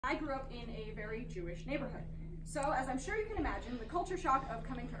I grew up in a very Jewish neighborhood. So, as I'm sure you can imagine, the culture shock of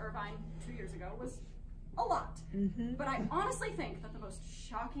coming to Irvine 2 years ago was a lot. But I honestly think that the most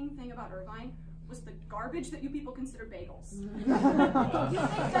shocking thing about Irvine was the garbage that you people consider bagels. You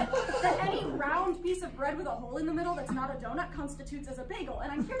think that any round piece of bread with a hole in the middle that's not a donut constitutes as a bagel,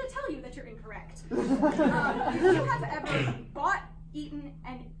 and I'm here to tell you that you're incorrect. If you have ever bought, eaten,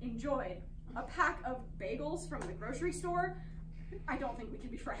 and enjoyed a pack of bagels from the grocery store, I don't think we can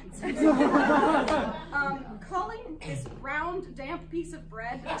be friends. Calling this round, damp piece of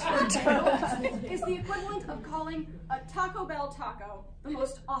bread a bagel is the equivalent of calling a Taco Bell taco the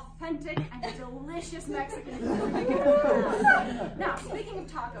most authentic and delicious Mexican food you can have. Now, speaking of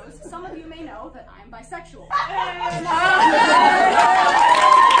tacos, some of you may know that I'm bisexual.